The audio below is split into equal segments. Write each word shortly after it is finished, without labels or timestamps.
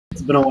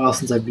It's been a while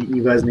since I've beaten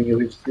you guys in the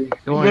UH-C.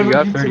 Don't worry, you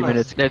have 30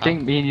 minutes. I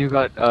think me and you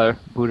got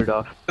booted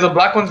off. The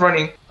black one's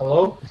running.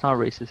 Hello? It's not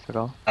racist at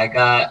all. I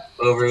got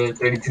over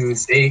 32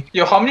 steak.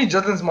 Yo, how many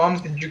Jatin's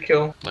moms did you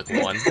kill? Like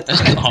one.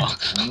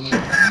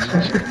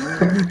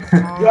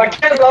 Yo, I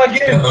can't log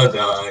in! Oh,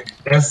 dog.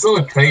 That's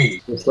so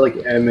tight. It's like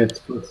Amit's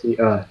pussy.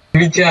 Give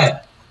me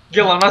chat.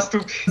 Gil, I'm not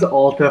stupid. It's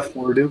Alt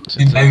F4, dude.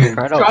 Diamond.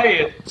 Try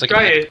it. It's like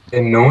Try it.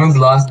 And no one's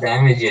lost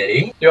damage yet,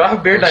 eh? Yo, I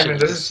have bare Oh, shit, diamond.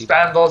 This is see.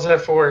 spam Alt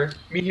F4.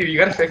 Mihir, you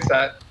gotta fix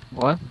that.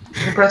 What? You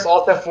can press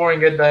Alt F4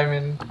 and get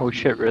diamond. Oh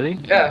shit, really?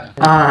 Yeah.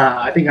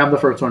 I think I'm the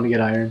first one to get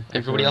iron.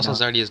 everybody else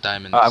has already has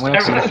diamonds. I'm gonna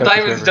Everyone has finish up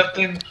the diamonds, server.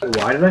 Jatin.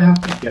 Why did I have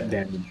to get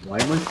damage? Why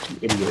am I an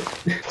idiot?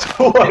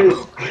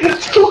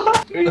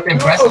 And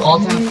press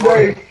Alt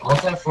F4.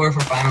 Alt F4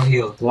 for final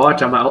heal.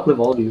 Watch, I'm gonna outlive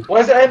all of you.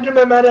 Why is the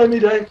Enderman mad at me,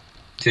 Dave?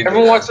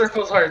 Everyone watch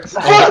Circle's Hearts.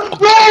 How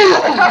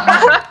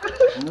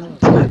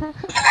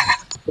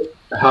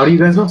do you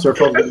guys know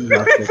Surafel getting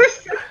drafted?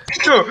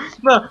 Yo,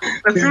 no.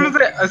 As soon as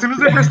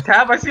I press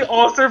tab, I see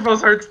all Surfell's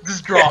Hearts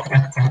just drop.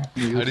 How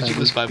did you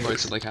lose 5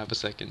 hearts in like half a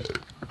second?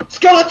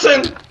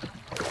 Skeleton!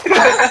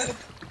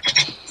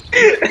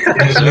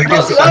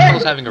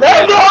 Circle's having a No,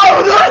 really no!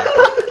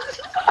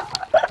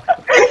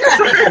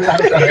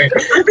 Sorry.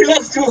 We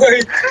lost 2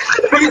 hearts.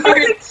 3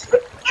 hearts.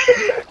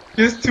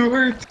 Just 2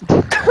 hearts.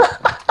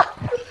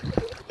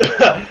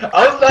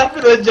 I was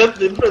laughing at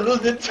Justin for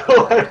losing 2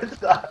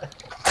 hearts.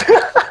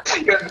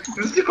 Yo,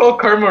 this is called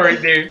karma right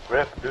there.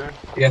 Rip, dude.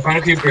 Yeah,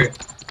 final creeper.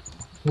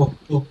 Oh.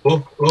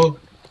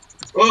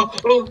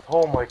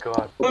 Oh my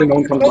god. Hoping no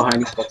one comes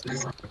behind me.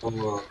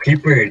 Oh,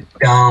 creeper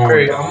down.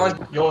 Alright, I'm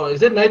on. Yo,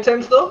 is it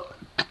nighttime still?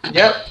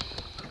 Yep.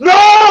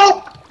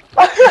 No!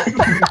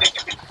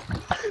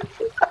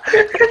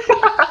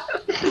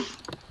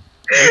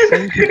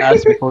 You should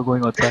ask before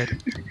going outside.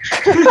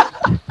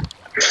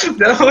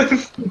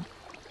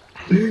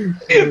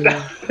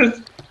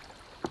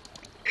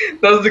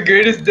 That was the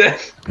greatest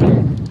death.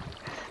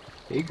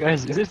 Hey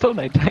guys, is it still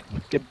nighttime?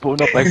 Get blown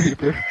up by a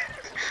creeper.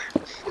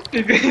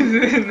 You guys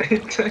in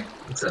nighttime.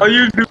 All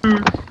you do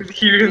is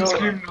hear him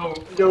scream no.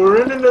 Yo,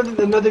 we're in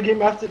another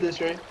game after this,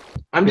 right?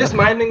 I'm just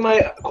minding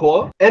my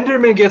core.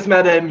 Enderman gets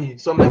mad at me,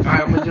 so I'm like,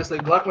 alright, I'm gonna just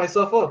like block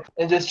myself up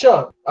and just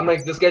chill. I'm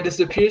like, this guy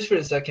disappears for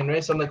a second,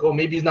 right? So I'm like, oh,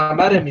 maybe he's not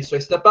mad at me. So I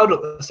step out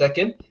a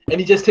second, and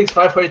he just takes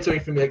 5 hearts away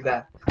from me like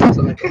that.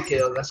 So I'm like, okay,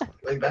 well, that's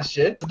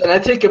shit. Then I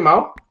take him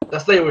out.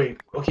 That's like,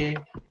 wait, okay,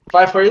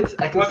 5 hearts.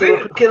 I can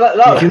still okay,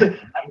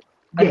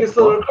 I can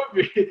still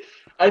recover.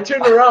 I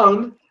turn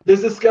around.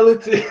 There's a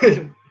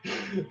skeleton.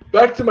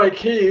 Back to my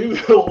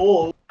cave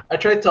hole. I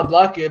tried to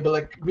block it, but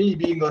like me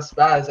being a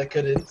spaz, I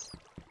couldn't.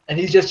 And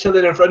he's just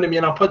chilling in front of me,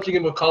 and I'm punching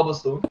him with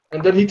cobblestone.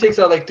 And then he takes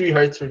out like 3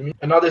 hearts from me.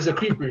 And now there's a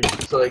creeper.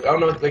 So like I don't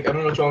know what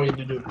you want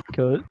me to do.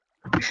 Good.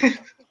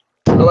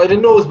 Well, I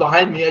didn't know it was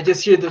behind me. I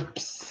just hear the.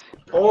 Psst.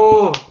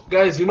 Oh,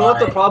 guys, you know what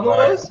the problem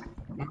was?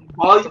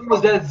 Volume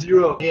was at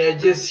 0. Yeah, I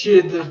just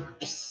hear the.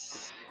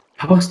 Psst.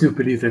 How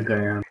stupid do you think I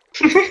am?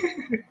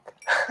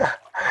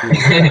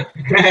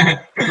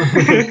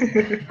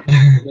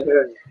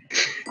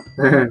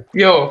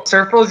 Yo,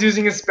 Surfell's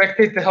using his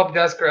Spectator to help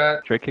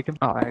Jaskirat. Should I kick him?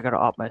 Oh, I gotta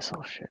op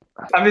myself. Shit.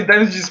 How many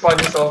times did you spawn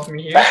yourself,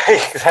 Mihir?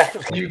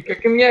 Exactly. Did you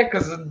kick him yet?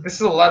 Cause this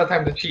is a lot of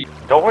time to cheat.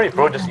 Don't worry,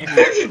 bro. Just eat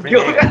this.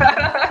 Yo.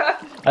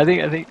 I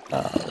think. I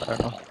don't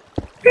know.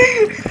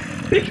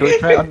 Should we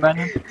try unban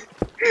him?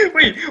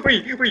 Wait.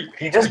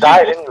 He just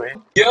died anyway.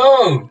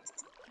 Yo!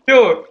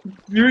 Yo,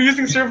 you were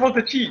using Surfell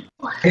to cheat.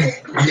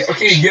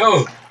 Okay,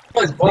 yo!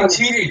 You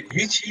cheated!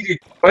 You cheated!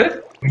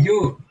 What?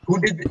 Yo, who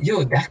did?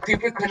 Yo, that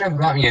creeper couldn't have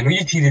got me. I know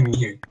you cheated me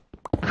here.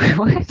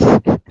 What?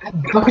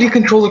 How can you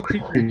control a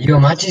creeper? Yo,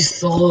 Machi's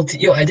salty.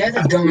 Yo, I did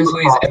the dumbest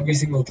ways every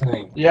single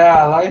time.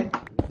 Yeah, I like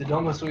the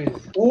dumbest ways.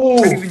 Ooh!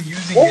 Not even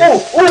using it.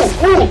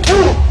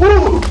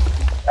 Ooh!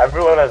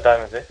 Everyone has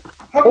diamonds, eh?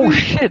 Oh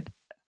shit!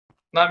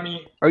 Not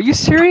me. Are you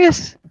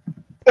serious?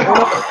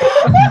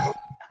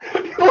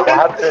 What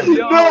happened?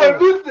 No, I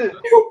missed it!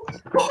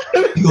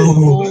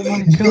 Oh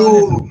my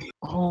god!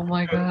 Oh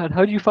my god!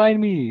 How'd you find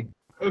me?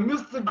 I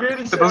missed the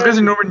greatest. Those guys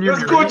are nowhere near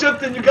Let's me, go, right?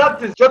 Justin. You got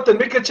this. Justin,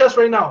 make a chest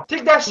right now.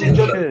 Take that shit,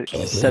 Justin.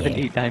 7,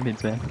 8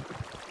 diamonds, man.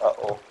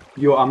 Uh-oh.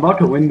 Yo, I'm about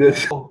to win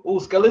this. Oh,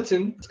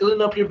 skeleton.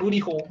 Skeleton up your booty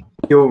hole.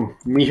 Yo,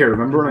 Mihir,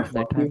 remember when I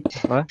fucked you?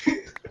 What?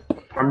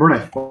 Remember when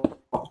I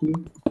fucked you?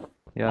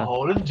 Yeah. Oh,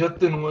 what if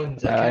Justin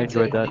wins? I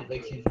enjoyed that.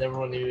 Like he's never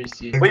won the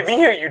UHC. Wait,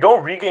 Mihir, you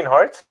don't regain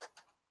hearts?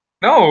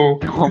 No.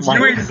 Oh It's my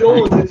UHC.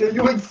 No, it's a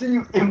UHC,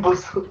 you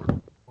imbecile.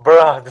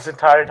 Bruh, this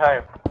entire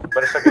time.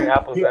 Better start getting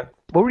apples then.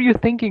 What were you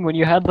thinking when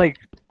you had like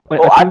Oh, I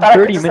thought I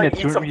could 30 just minutes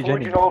like, to eat some food,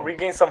 regenerate? you know,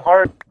 regain some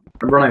heart.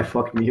 Remember when I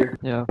fucked Mihir?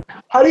 Yeah.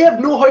 How do you have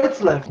no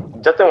hearts left?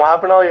 Justin, what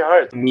happened to all your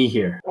hearts?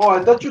 Mihir. Oh,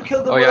 I thought you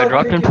killed him. Oh yeah, I without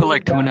dropped him making to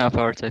like him 2.5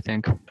 hours, I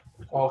think.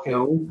 die. Okay.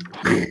 No.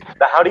 Then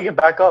how do you get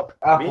back up?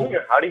 Apple.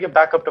 Mihir, how do you get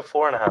back up to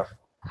 4.5?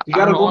 You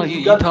gotta go.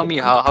 You gotta tell me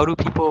how do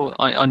people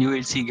on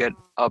UHC get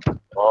up?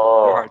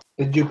 Oh.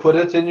 Did you put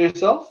it in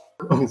yourself?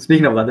 Oh,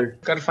 speaking of leather.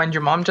 Gotta find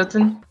your mom,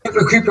 Jatin.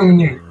 Creeper in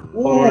here.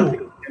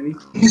 Ooh.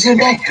 He's gonna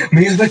die.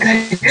 He's gonna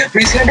die.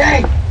 He's gonna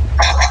die.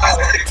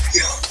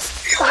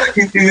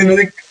 He's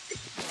another.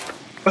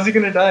 How's he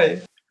gonna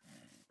die?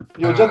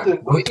 Yo,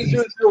 Jatin, go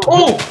east.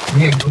 Oh!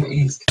 Yeah, go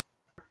east.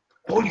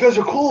 Oh, you guys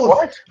are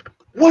close.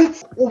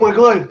 What? Oh my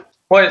god.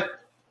 What?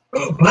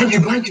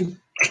 Behind you.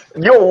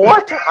 Yo,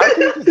 what? How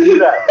did you do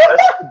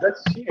that?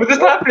 That's cheating. What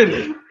just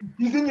happened?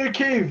 He's in your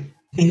cave.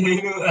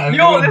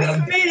 Yo,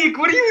 that's fake!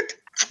 What are you?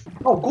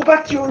 Oh, go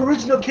back to your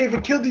original cave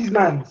and kill these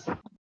mans.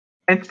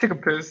 I need to take a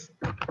piss.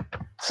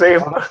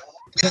 Save.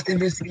 Jatin,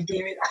 this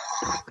game it.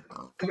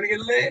 Come on, get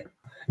lit.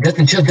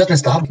 Jatin, chill. Jatin,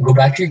 stop. Go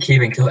back to your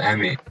cave and kill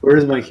Amit. Where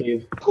is my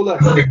cave? Hold on.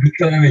 Kill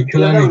Amit.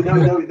 Kill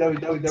Amit.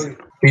 That way.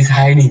 He's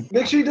hiding.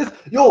 Make sure you just.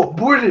 Yo,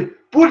 board it.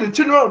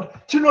 Turn around,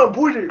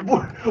 board it.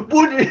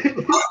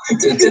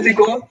 Jatin,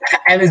 go up.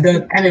 Amit's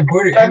done. Amit,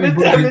 border.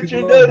 Amit,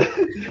 you're dead.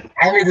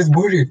 Amit is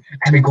border.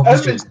 Amit, go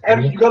first.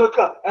 Amit, you gotta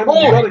cut.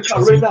 Amit, you gotta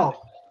cut right now.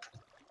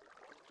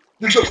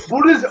 The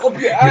board is up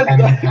your ass.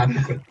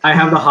 I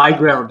have the high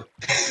ground.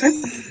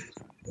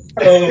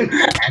 Oh,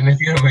 Amit,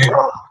 get away.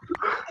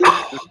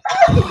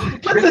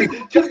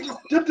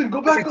 Jatin,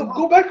 go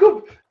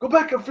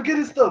back up, forget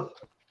his stuff.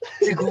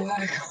 Go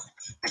back.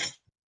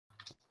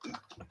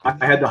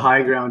 I had the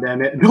high ground,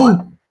 damn it.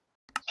 No!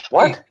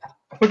 What?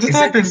 What just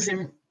happened?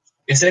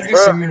 It said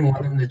Gursimran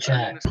one in the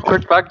chat.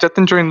 Quick back,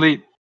 Jatin joined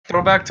late.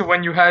 Throw back to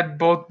when you had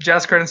both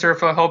Jaskirat and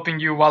Surafel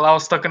helping you while I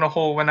was stuck in a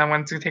hole when I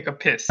went to take a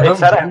piss. It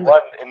said I won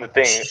in the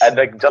thing, and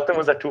like Jatin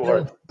was at 2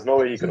 hearts. There's no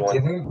way he could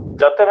win.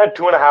 Jatin had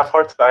 2.5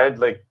 hearts. I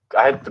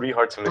had 3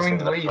 hearts missing.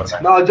 Joined late.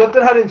 No,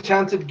 Jatin had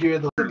enchanted gear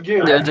though.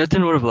 Yeah,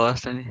 Jatin would have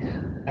lost any.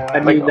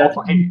 I mean, that's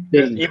okay,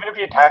 even if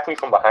he attacked me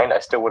from behind, I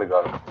still would have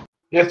gone.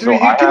 Yeah, So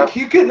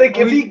he could like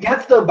if he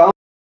gets the bounce.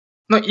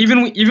 No,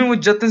 even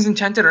with Jatin's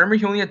enchanted armor,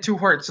 he only had 2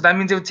 hearts, so that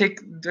means it would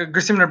take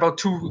Gursimran about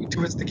two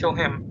hits to kill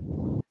him.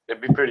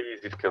 It'd be pretty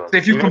easy to kill him. So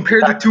if you Even compare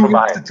he the attacked me 2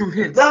 from hits to behind.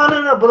 2 hits.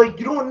 No, but like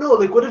you don't know.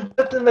 Like what if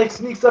Jatin like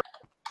sneaks up?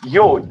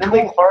 Yo, 2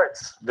 like-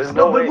 hearts. There's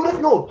no way. But what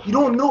if no? You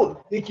don't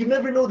know. Like you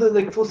never know the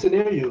like full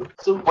scenario.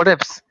 So What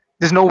ifs?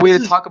 There's no way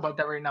to talk about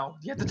that right now.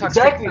 You have to talk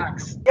Exactly. straight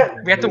facts. yeah,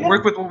 We have to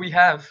work with what we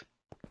have.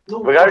 No,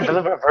 We gotta okay.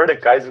 deliver a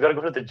verdict, guys. We gotta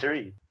go to the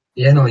jury.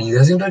 Yeah, no, you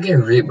guys are gonna get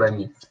raped by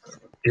me.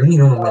 You don't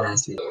even know what I'm gonna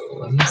say.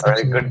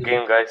 Alright, good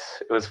game, guys.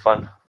 It was fun.